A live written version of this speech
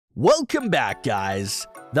Welcome back, guys!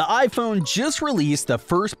 The iPhone just released the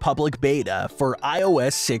first public beta for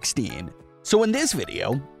iOS 16. So in this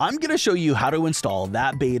video, I'm going to show you how to install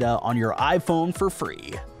that beta on your iPhone for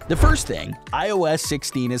free. The first thing, iOS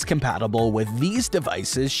 16 is compatible with these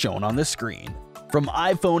devices shown on the screen, from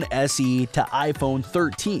iPhone SE to iPhone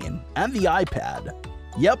 13 and the iPad.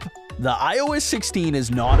 Yep, the iOS 16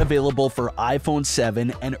 is not available for iPhone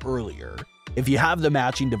 7 and earlier. If you have the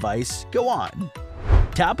matching device, go on.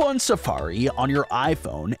 Tap on Safari on your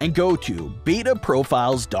iPhone and go to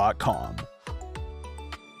betaprofiles.com.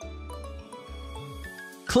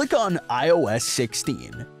 Click on iOS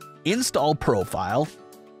 16. Install Profile.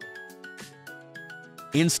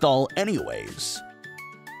 Install Anyways.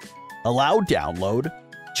 Allow download.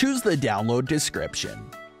 Choose the download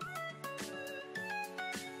description.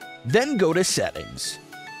 Then go to Settings.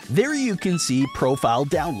 There you can see Profile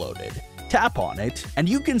downloaded. Tap on it and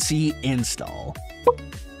you can see Install.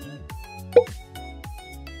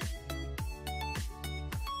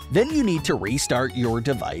 Then you need to restart your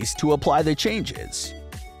device to apply the changes.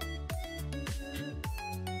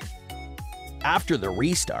 After the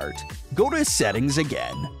restart, go to Settings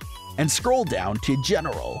again and scroll down to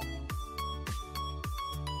General.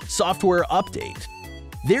 Software Update.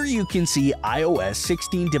 There you can see iOS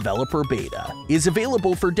 16 Developer Beta is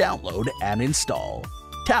available for download and install.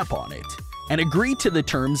 Tap on it and agree to the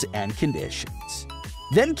terms and conditions.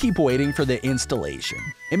 Then keep waiting for the installation.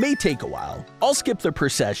 It may take a while. I'll skip the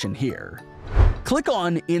procession here. Click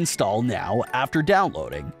on Install Now after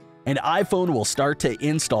downloading, and iPhone will start to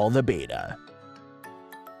install the beta.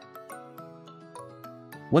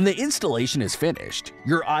 When the installation is finished,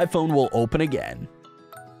 your iPhone will open again.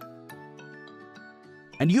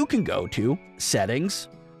 And you can go to Settings,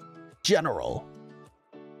 General,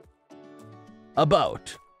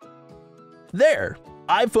 About. There,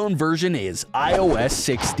 iPhone version is iOS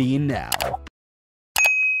 16 now.